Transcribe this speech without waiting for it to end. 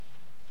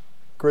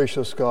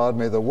Gracious God,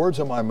 may the words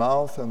of my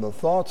mouth and the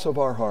thoughts of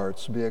our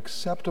hearts be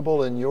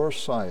acceptable in your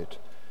sight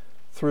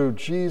through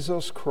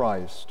Jesus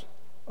Christ,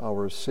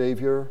 our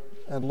Savior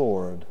and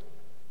Lord.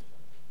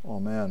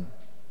 Amen.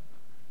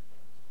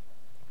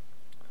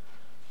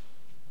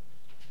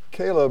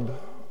 Caleb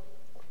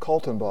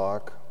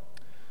Kaltenbach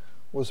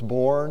was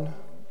born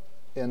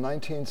in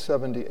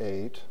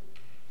 1978.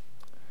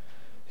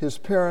 His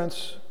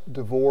parents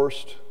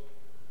divorced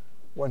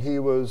when he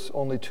was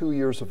only 2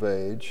 years of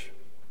age.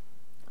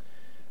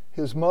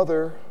 His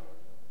mother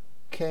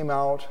came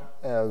out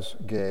as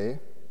gay.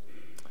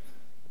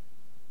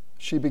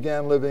 She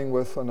began living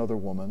with another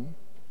woman.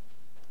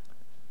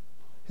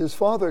 His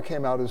father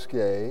came out as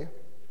gay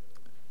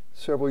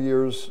several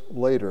years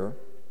later.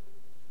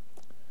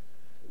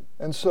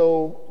 And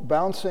so,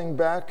 bouncing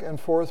back and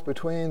forth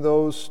between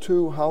those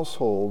two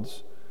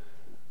households,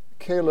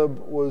 Caleb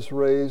was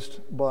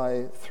raised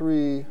by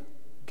 3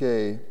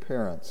 gay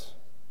parents.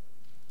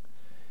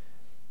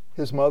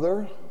 His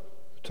mother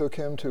took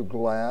him to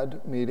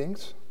GLAD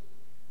meetings.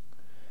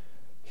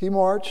 He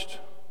marched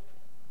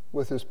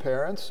with his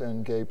parents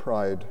in gay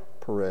pride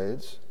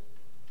parades.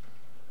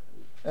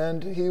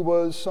 And he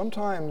was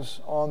sometimes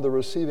on the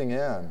receiving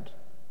end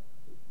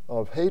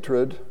of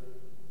hatred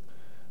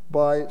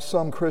by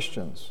some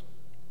Christians.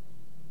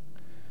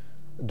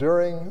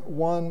 During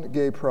one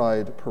gay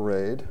pride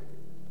parade,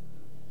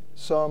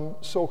 some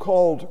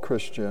so-called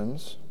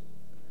Christians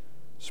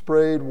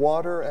sprayed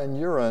water and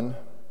urine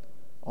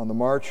on the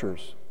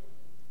marchers.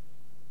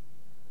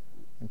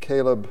 And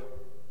Caleb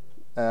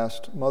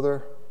asked,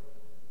 "Mother,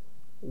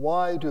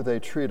 why do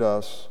they treat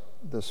us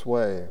this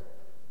way?"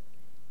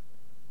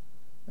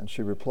 And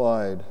she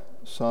replied,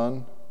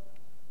 "Son,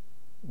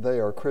 they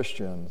are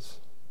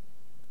Christians,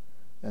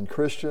 and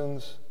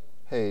Christians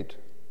hate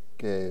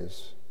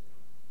gays."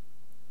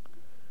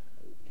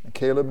 And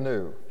Caleb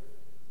knew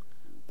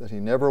that he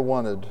never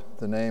wanted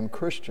the name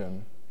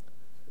Christian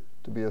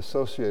to be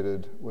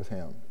associated with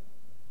him.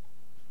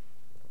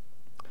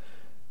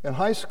 In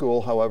high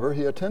school, however,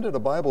 he attended a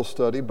Bible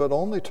study, but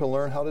only to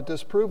learn how to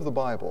disprove the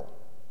Bible.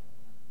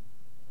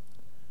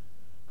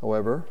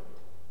 However,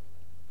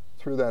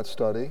 through that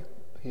study,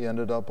 he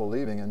ended up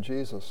believing in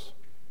Jesus.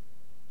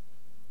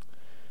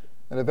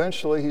 And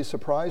eventually he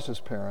surprised his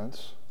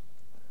parents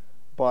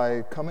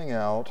by coming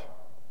out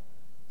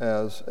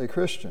as a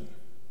Christian.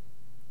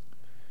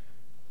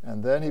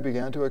 And then he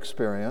began to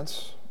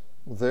experience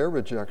their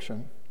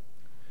rejection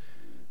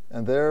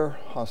and their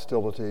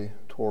hostility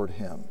toward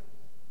him.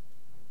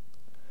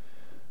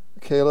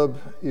 Caleb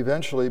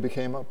eventually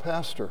became a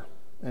pastor,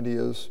 and he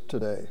is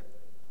today.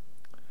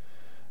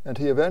 And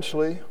he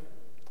eventually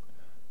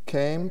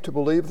came to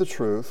believe the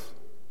truth,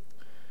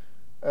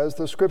 as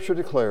the scripture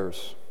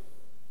declares,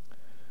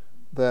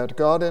 that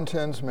God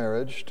intends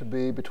marriage to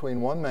be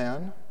between one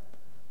man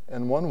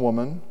and one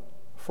woman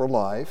for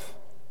life,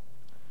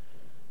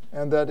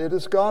 and that it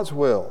is God's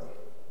will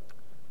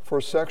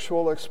for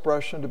sexual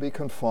expression to be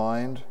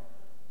confined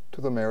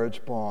to the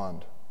marriage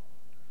bond.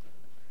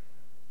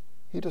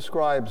 He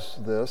describes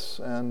this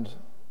and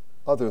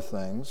other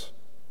things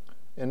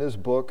in his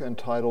book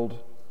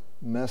entitled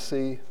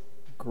Messy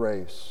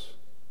Grace.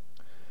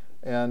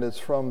 And it's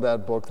from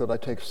that book that I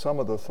take some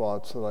of the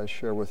thoughts that I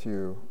share with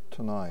you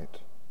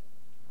tonight.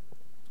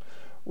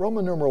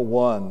 Roman numeral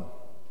 1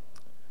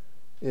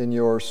 in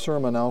your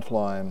sermon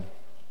outline.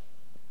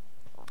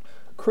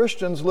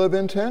 Christians live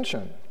in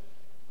tension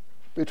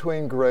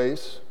between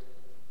grace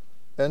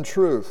and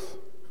truth.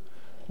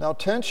 Now,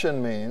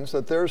 tension means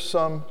that there's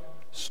some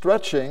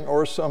stretching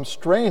or some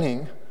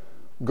straining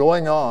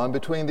going on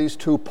between these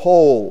two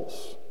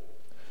poles.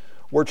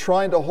 We're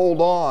trying to hold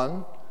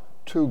on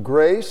to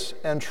grace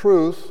and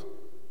truth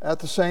at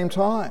the same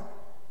time.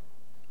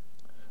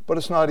 But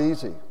it's not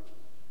easy.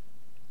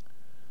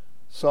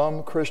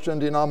 Some Christian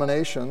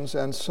denominations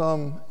and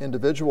some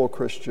individual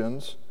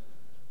Christians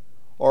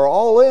are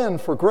all in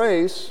for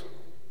grace,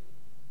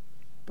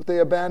 but they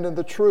abandon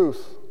the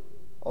truth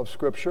of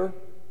Scripture.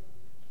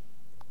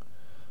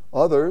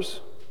 Others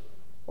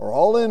are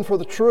all in for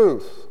the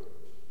truth,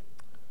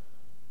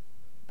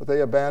 but they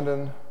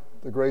abandon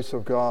the grace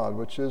of God,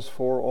 which is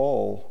for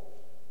all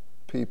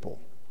people.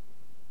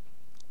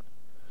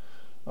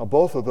 Now,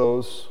 both of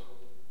those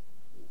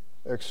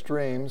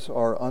extremes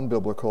are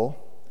unbiblical.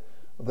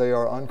 They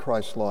are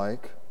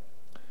unchristlike,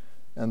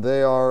 and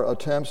they are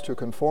attempts to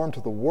conform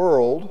to the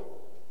world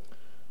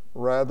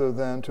rather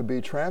than to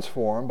be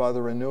transformed by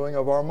the renewing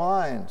of our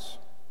minds.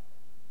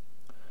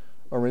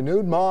 A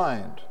renewed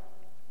mind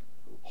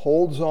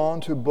holds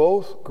on to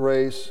both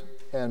grace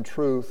and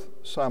truth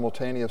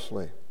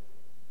simultaneously.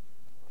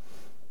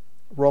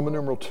 Roman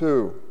numeral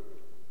 2.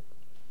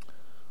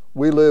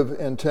 We live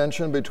in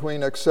tension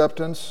between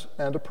acceptance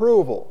and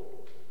approval.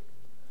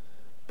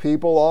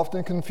 People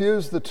often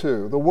confuse the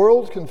two. The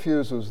world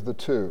confuses the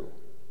two.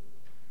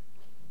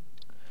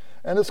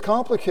 And it's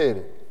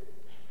complicated.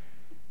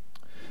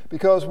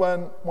 Because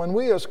when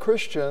we as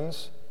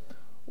Christians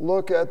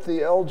look at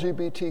the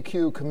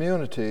LGBTQ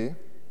community,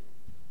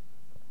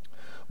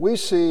 we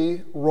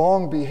see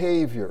wrong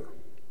behavior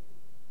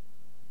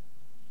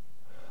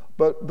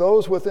But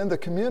those within the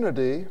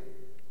community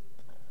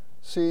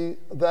see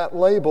that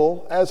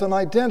label as an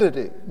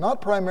identity,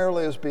 not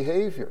primarily as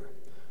behavior,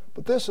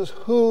 but this is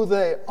who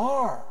they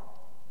are.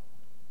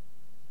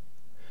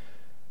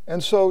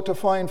 And so to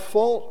find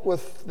fault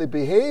with the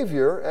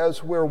behavior,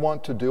 as we're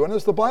wont to do, and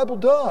as the Bible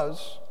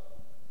does,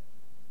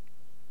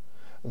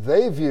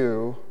 they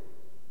view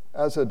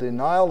as a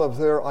denial of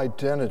their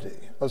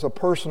identity, as a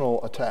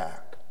personal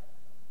attack.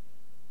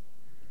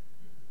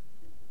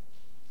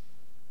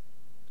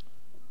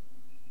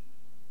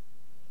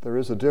 There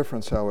is a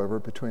difference, however,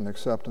 between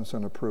acceptance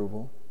and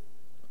approval.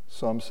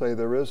 Some say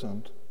there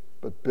isn't,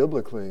 but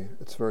biblically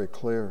it's very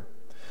clear.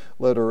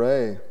 Letter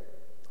A,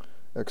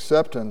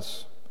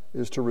 acceptance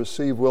is to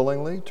receive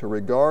willingly, to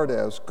regard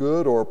as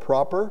good or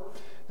proper,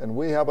 and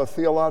we have a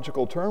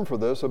theological term for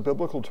this, a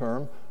biblical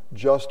term,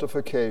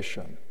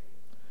 justification.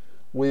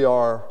 We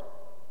are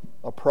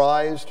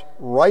apprised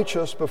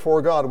righteous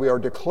before God. We are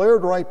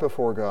declared right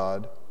before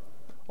God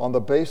on the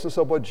basis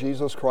of what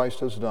Jesus Christ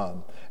has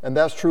done. And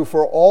that's true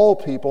for all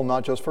people,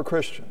 not just for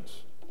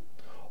Christians.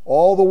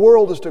 All the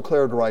world is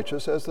declared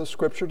righteous, as the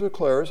Scripture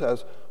declares,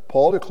 as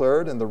Paul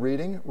declared in the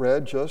reading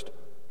read just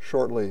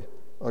shortly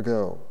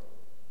ago.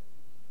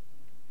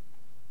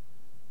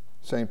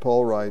 St.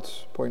 Paul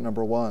writes, point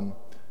number 1,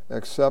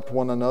 accept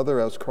one another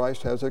as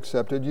Christ has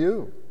accepted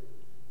you.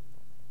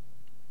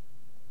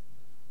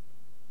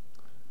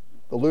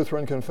 The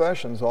Lutheran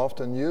confessions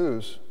often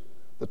use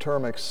the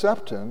term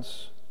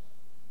acceptance,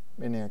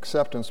 meaning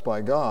acceptance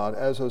by God,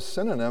 as a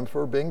synonym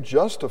for being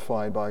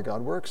justified by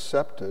God. We're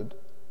accepted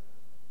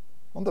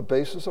on the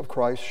basis of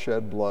Christ's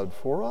shed blood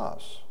for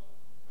us.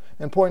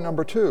 And point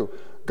number 2,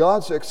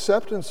 God's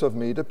acceptance of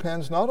me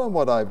depends not on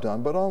what I've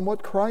done, but on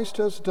what Christ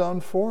has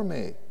done for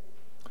me.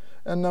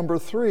 And number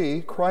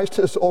 3, Christ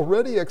has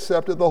already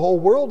accepted the whole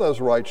world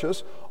as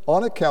righteous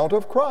on account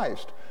of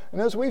Christ. And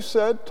as we've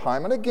said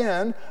time and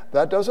again,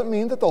 that doesn't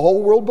mean that the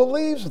whole world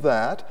believes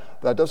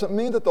that. That doesn't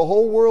mean that the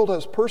whole world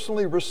has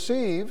personally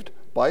received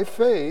by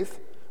faith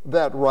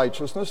that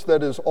righteousness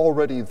that is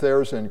already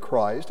theirs in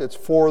Christ. It's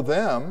for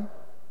them.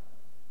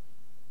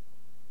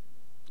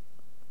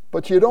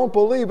 But you don't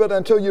believe it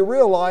until you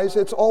realize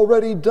it's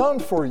already done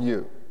for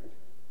you.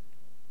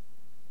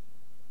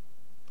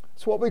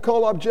 It's what we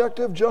call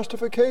objective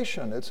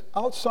justification. It's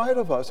outside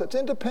of us. It's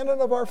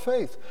independent of our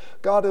faith.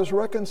 God has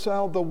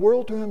reconciled the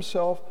world to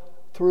himself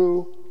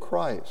through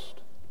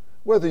Christ,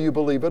 whether you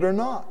believe it or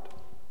not.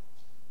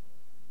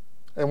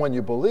 And when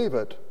you believe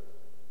it,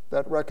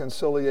 that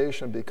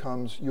reconciliation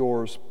becomes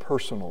yours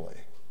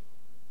personally.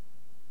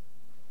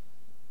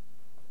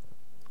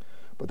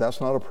 But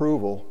that's not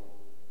approval.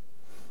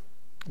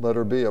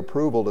 Letter B,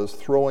 approval is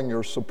throwing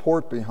your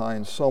support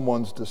behind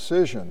someone's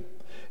decision.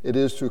 It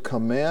is to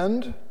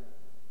commend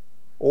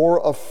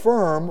or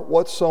affirm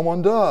what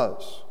someone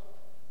does.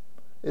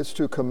 It's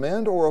to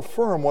commend or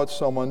affirm what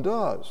someone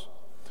does.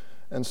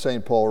 And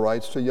St. Paul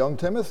writes to young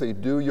Timothy,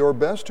 do your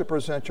best to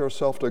present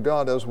yourself to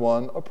God as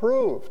one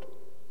approved.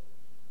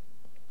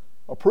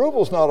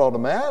 Approval is not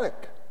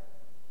automatic.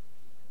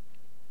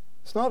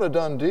 It's not a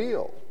done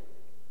deal.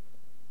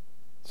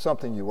 It's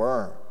something you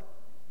earn.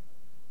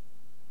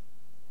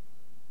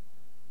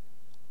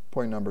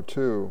 Point number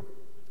 2,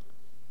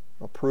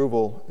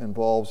 approval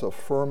involves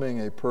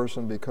affirming a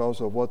person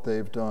because of what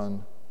they've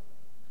done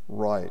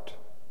right.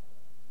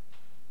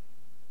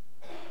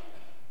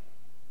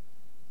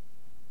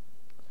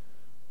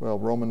 Well,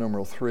 Roman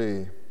numeral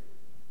 3,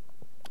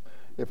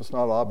 if it's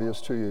not obvious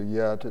to you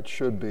yet, it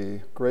should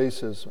be.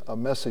 Grace is a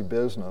messy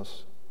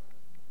business.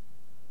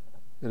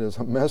 It is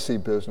a messy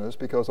business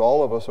because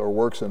all of us are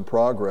works in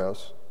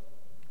progress.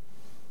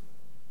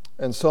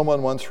 And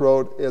someone once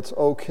wrote, it's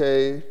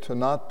okay to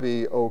not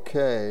be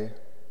okay,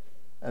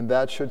 and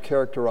that should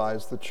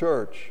characterize the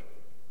church.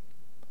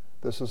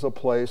 This is a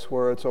place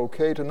where it's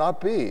okay to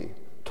not be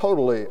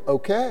totally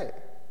okay.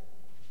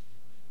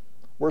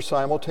 We're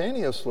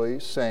simultaneously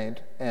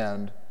saint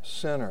and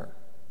sinner.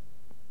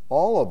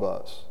 All of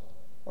us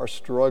are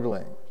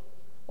struggling.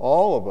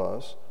 All of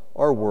us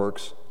are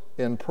works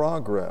in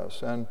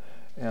progress.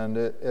 And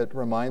it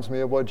reminds me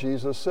of what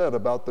Jesus said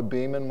about the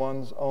beam in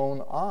one's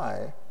own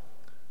eye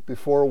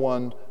before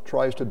one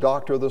tries to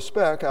doctor the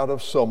speck out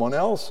of someone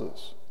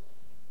else's.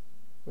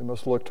 We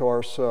must look to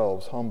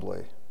ourselves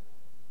humbly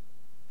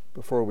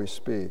before we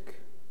speak.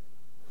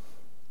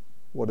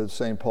 What did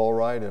St. Paul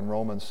write in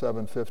Romans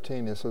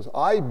 7:15? He says,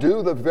 I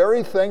do the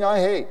very thing I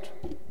hate.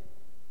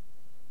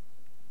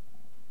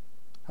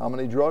 How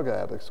many drug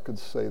addicts could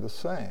say the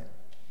same?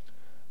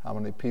 How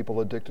many people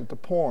addicted to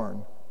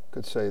porn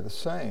could say the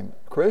same?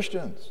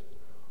 Christians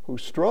who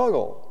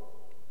struggle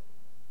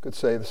could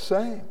say the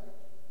same.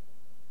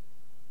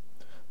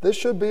 This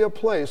should be a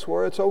place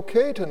where it's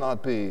okay to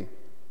not be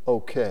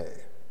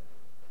okay.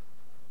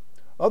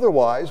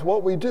 Otherwise,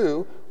 what we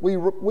do, we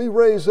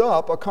raise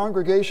up a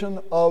congregation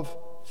of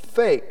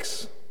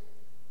fakes.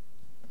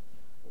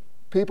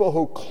 People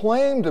who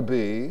claim to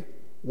be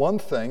one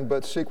thing,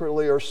 but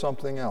secretly are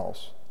something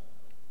else.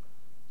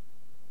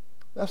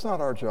 That's not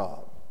our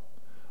job.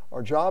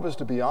 Our job is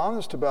to be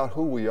honest about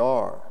who we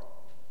are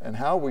and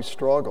how we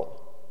struggle.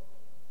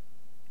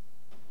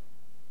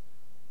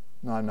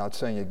 Now, I'm not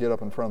saying you get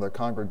up in front of the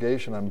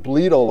congregation and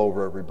bleed all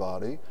over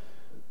everybody,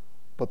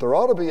 but there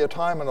ought to be a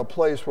time and a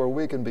place where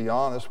we can be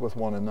honest with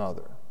one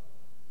another,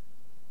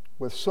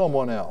 with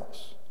someone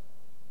else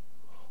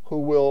who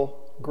will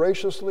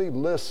graciously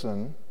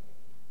listen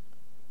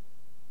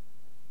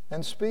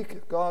and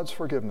speak God's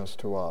forgiveness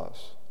to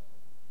us.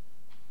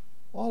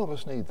 All of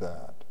us need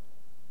that.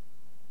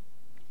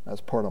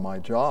 That's part of my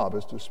job,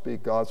 is to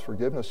speak God's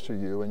forgiveness to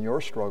you and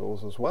your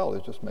struggles as well.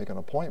 Is just make an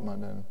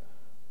appointment, and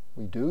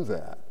we do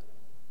that.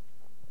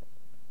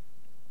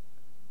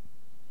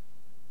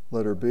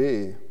 Letter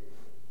B,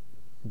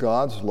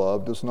 God's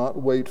love does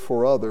not wait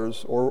for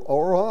others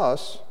or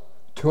us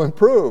to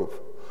improve.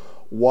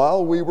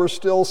 While we were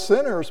still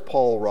sinners,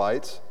 Paul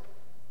writes,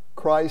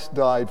 Christ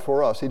died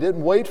for us. He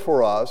didn't wait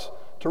for us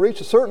to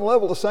reach a certain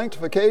level of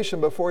sanctification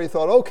before he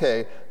thought,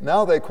 okay,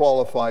 now they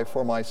qualify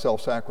for my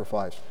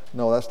self-sacrifice.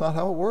 No, that's not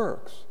how it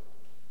works.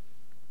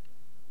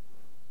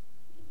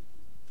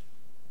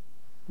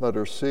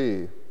 Letter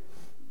C,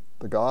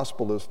 the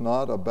gospel is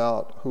not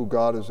about who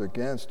God is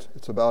against,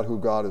 it's about who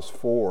God is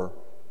for.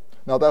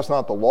 Now, that's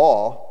not the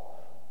law.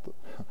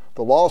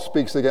 The law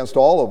speaks against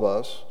all of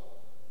us,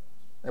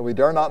 and we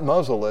dare not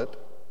muzzle it.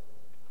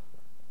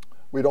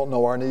 We don't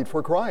know our need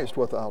for Christ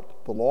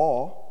without the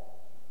law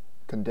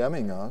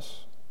condemning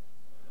us.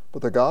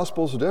 But the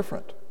gospel's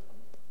different.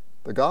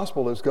 The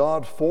gospel is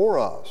God for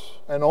us,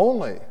 and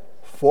only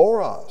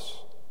for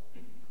us.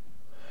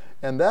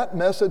 And that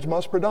message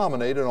must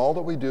predominate in all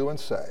that we do and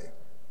say.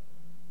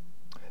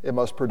 It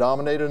must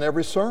predominate in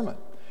every sermon.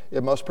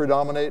 It must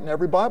predominate in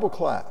every Bible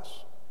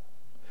class.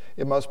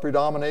 It must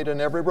predominate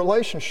in every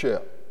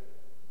relationship.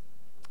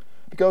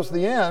 Because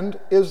the end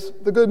is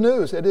the good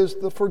news. It is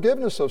the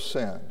forgiveness of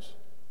sins.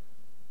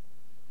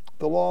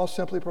 The law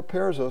simply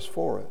prepares us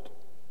for it.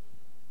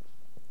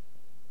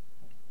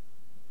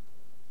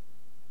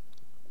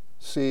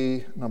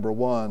 C, number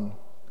 1,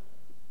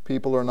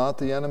 people are not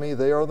the enemy,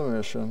 they are the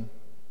mission.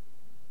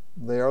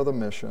 They are the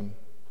mission.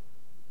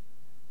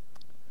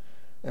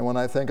 And when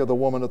I think of the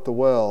woman at the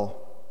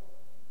well,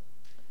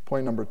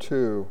 point number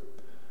 2,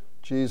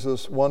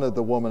 Jesus wanted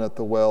the woman at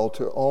the well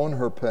to own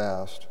her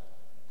past.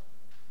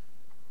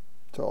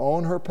 To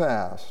own her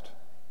past.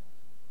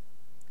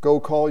 Go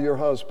call your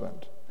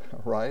husband,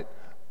 right?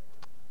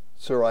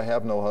 Sir, I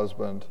have no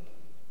husband.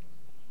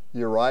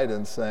 You're right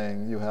in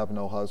saying you have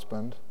no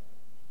husband.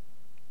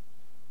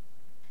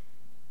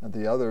 And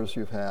the others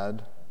you've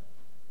had,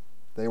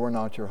 they were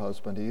not your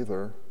husband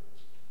either.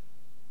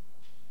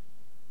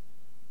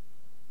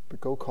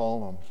 But go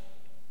call them.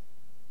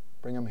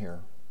 Bring them here.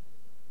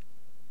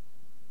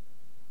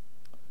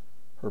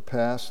 Her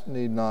past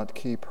need not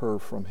keep her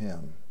from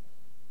him.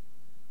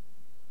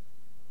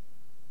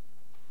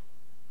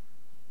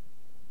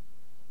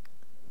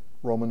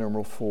 Roman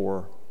numeral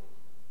 4.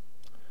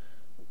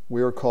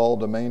 We are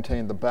called to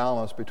maintain the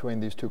balance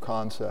between these two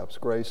concepts,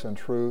 grace and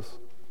truth,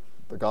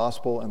 the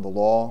gospel and the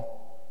law.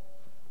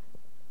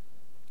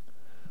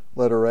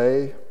 Letter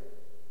A,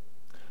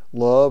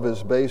 love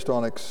is based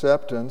on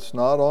acceptance,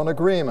 not on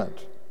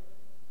agreement.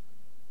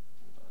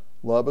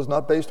 Love is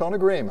not based on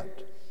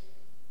agreement.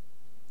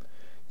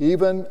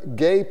 Even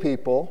gay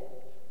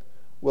people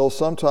will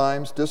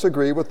sometimes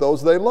disagree with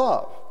those they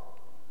love.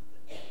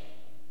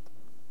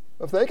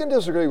 If they can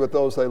disagree with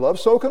those they love,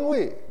 so can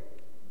we.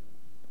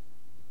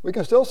 We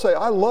can still say,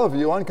 I love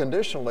you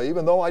unconditionally,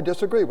 even though I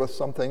disagree with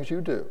some things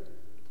you do.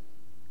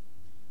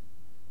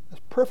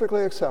 It's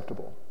perfectly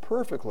acceptable,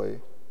 perfectly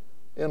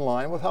in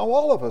line with how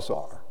all of us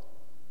are.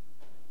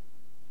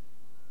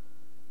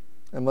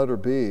 And letter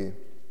B,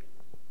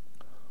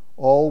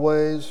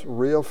 always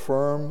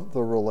reaffirm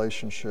the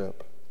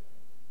relationship.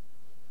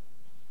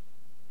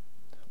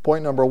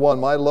 Point number 1,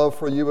 my love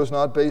for you is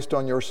not based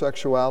on your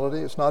sexuality.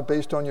 It's not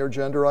based on your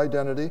gender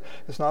identity.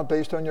 It's not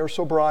based on your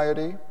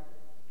sobriety.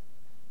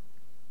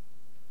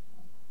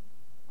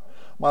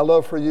 My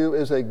love for you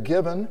is a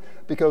given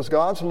because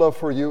God's love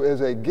for you is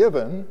a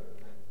given.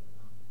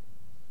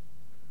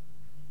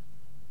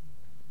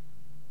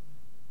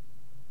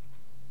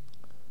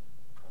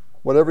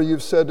 Whatever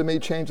you've said to me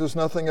changes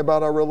nothing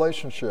about our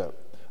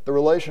relationship. The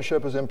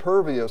relationship is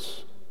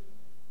impervious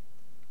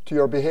to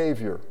your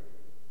behavior.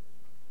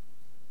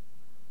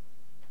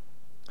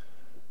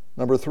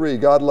 Number 3,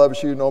 God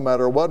loves you no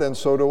matter what, and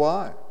so do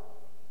I.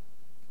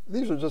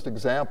 These are just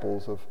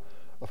examples of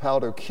how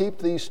to keep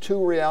these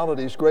two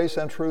realities, grace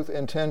and truth,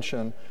 in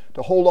tension,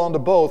 to hold on to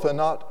both and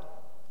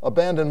not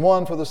abandon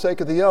one for the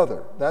sake of the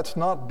other. That's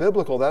not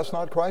biblical. That's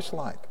not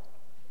Christ-like.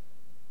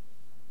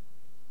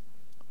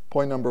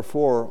 Point number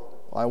 4,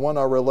 I want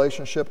our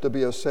relationship to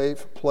be a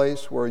safe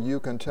place where you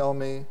can tell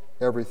me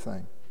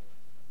everything.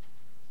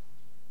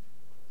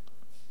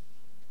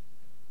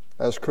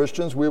 As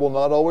Christians, we will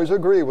not always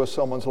agree with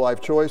someone's life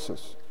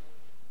choices.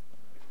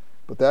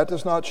 But that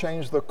does not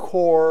change the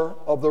core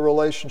of the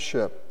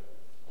relationship.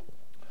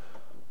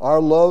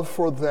 Our love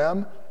for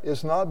them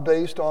is not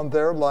based on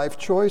their life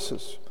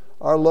choices.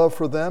 Our love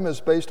for them is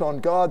based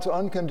on God's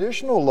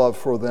unconditional love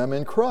for them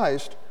in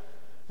Christ,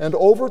 And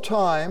over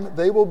time,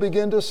 they will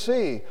begin to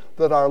see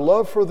that our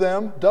love for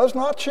them does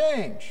not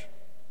change,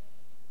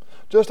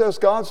 just as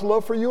God's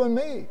love for you and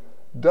me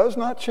does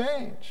not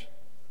change.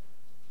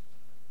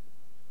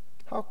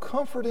 How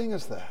comforting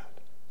is that?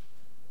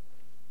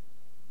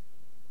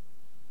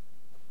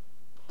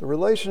 The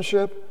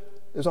relationship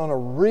is on a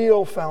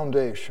real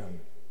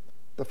foundation,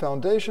 the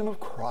foundation of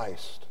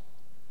Christ.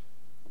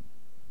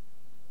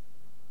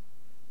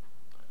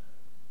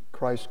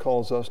 Christ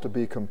calls us to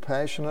be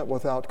compassionate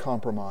without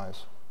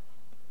compromise.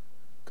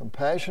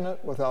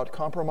 Compassionate without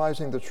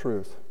compromising the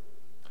truth.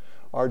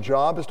 Our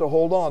job is to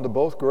hold on to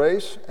both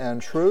grace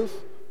and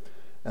truth,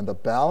 and the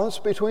balance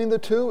between the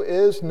two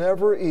is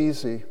never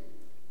easy.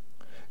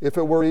 If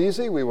it were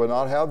easy, we would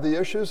not have the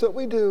issues that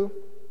we do.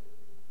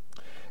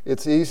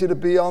 It's easy to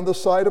be on the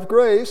side of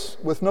grace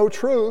with no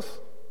truth,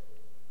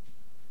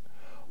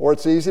 or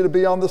it's easy to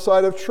be on the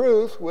side of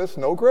truth with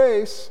no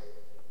grace.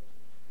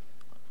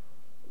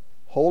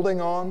 Holding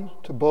on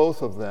to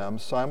both of them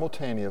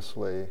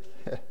simultaneously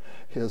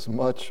is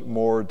much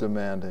more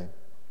demanding.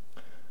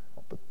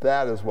 But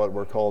that is what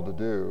we're called to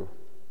do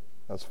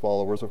as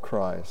followers of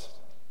Christ.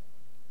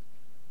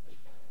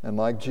 And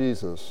like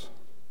Jesus,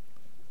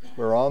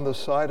 we're on the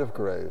side of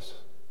grace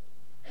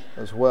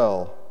as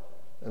well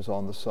as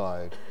on the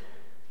side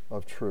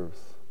of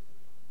truth.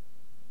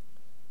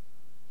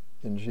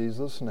 In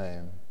Jesus'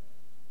 name,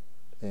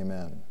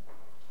 amen.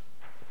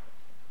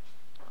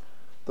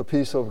 The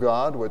peace of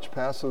God, which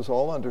passes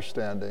all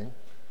understanding,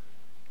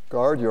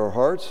 guard your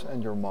hearts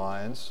and your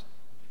minds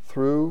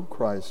through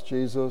Christ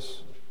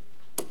Jesus.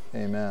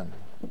 Amen.